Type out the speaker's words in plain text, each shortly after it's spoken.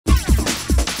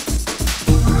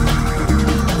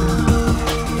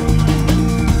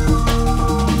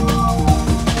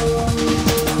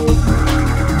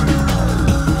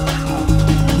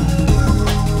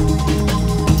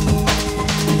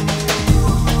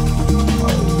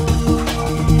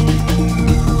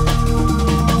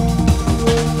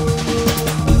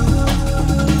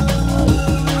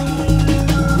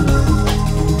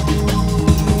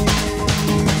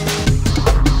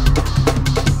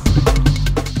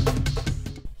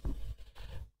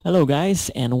Hello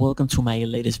guys, and welcome to my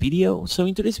latest video. So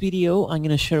in today's video I'm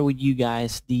gonna share with you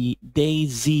guys the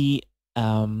DayZ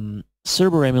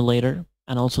server emulator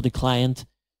and also the client,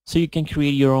 so you can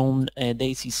create your own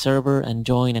DayZ server and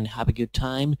join and have a good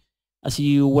time. As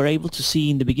you were able to see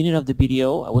in the beginning of the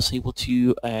video, I was able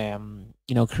to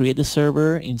create the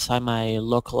server inside my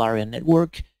local area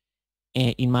network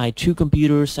in my two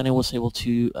computers, and I was able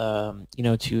to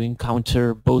to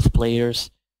encounter both players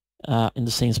in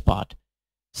the same spot.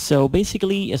 So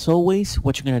basically, as always,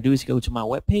 what you're going to do is go to my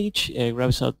webpage,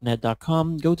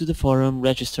 grabsoutnet.com, go to the forum,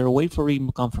 register, wait for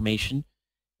email confirmation,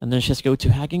 and then just go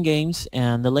to Hacking Games,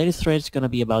 and the latest thread is going to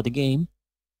be about the game.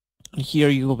 And here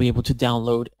you will be able to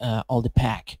download all the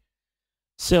pack.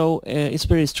 So it's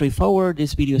very straightforward.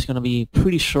 This video is going to be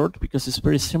pretty short because it's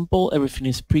very simple. Everything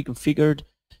is pre-configured.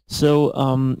 So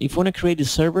if you want to create a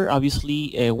server,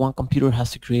 obviously one computer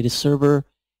has to create a server,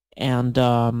 and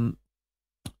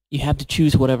you have to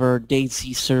choose whatever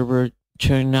DayZ server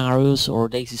Chernaros or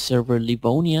DayZ server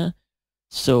Livonia.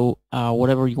 So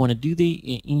whatever you want to do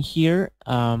in here,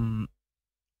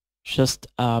 just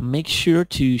make sure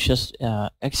to just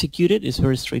execute it. It's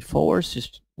very straightforward.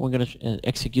 We're going to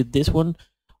execute this one,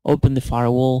 open the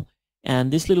firewall, and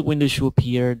this little window should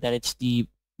appear that it's the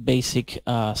basic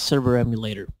server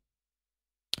emulator.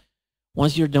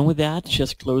 Once you're done with that,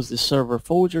 just close the server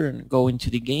folder and go into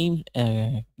the game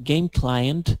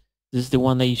client. This is the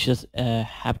one that you just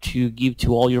have to give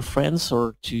to all your friends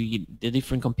or to the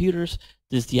different computers.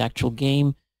 This is the actual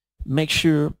game. Make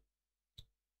sure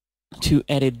to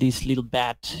edit this little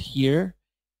bat here,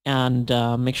 and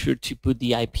make sure to put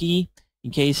the IP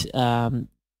in case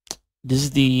this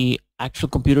is the actual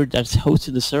computer that's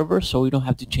hosting the server, so you don't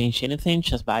have to change anything.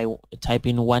 Just by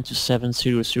typing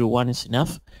 127.0.0.1 is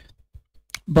enough.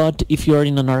 But if you're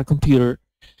in another computer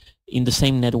in the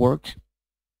same network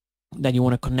that you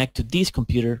want to connect to this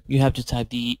computer, you have to type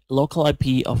the local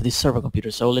IP of this server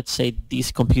computer. So let's say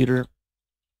this computer,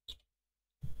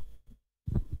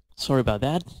 sorry about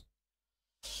that,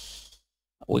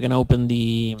 we're going to open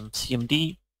the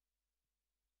CMD,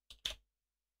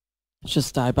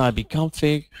 just type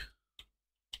ipconfig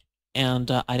and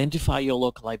identify your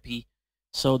local IP.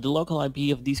 So the local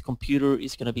IP of this computer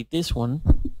is going to be this one.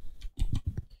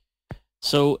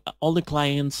 So all the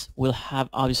clients will have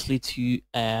obviously to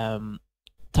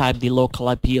type the local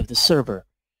IP of the server.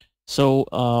 So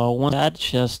once that,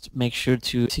 just make sure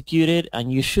to execute it,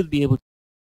 and you should be able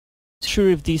to sure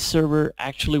if this server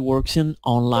actually works in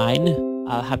online.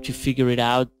 I'll have to figure it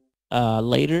out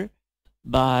later,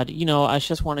 but I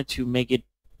just wanted to make it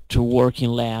to work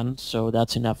in LAN, so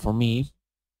that's enough for me.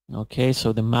 Okay,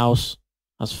 so the mouse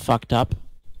has fucked up.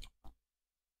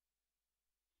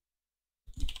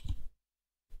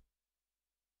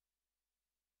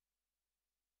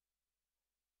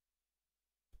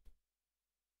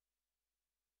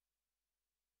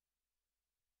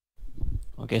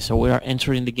 Okay, so we are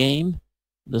entering the game.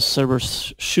 The server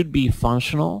should be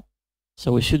functional,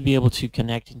 so we should be able to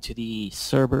connect into the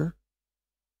server.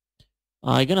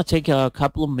 It's gonna take a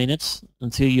couple of minutes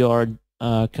until you are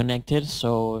connected,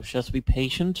 so just be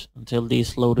patient until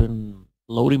this loading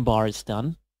bar is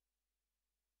done.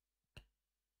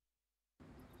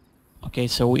 Okay,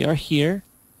 so we are here,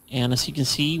 and as you can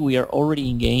see, we are already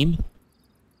in game.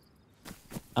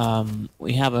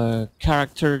 We have a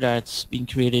character that's been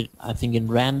created, I think, in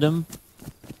random.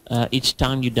 Each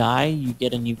time you die, you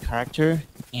get a new character,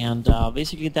 and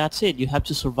basically that's it. You have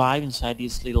to survive inside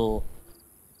this little.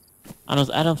 I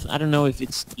don't know if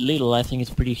it's little. I think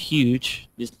it's pretty huge.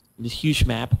 This huge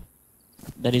map.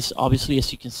 That is obviously,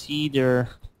 as you can see, there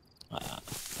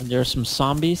are some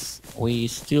zombies. We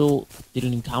still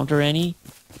didn't encounter any.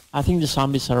 I think the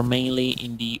zombies are mainly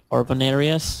in the urban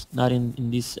areas, not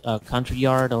in this country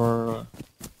yard or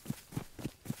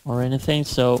anything.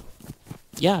 So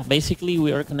yeah, basically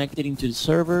we are connected into the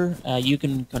server. You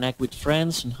can connect with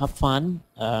friends and have fun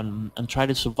and try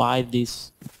to survive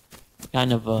this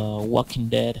kind of Walking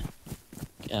Dead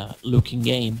looking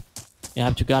game. You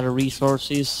have to gather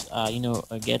resources,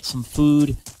 get some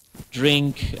food,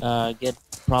 drink, get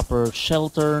proper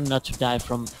shelter, not to die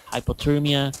from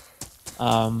hypothermia.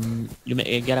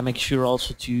 You gotta make sure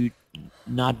also to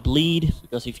not bleed,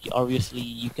 because if you obviously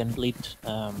you can bleed,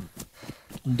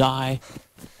 die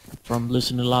from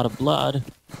losing a lot of blood,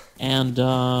 and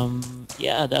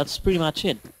yeah, that's pretty much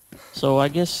it. So I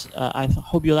guess I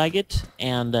hope you like it,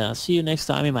 and see you next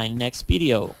time in my next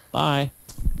video. Bye.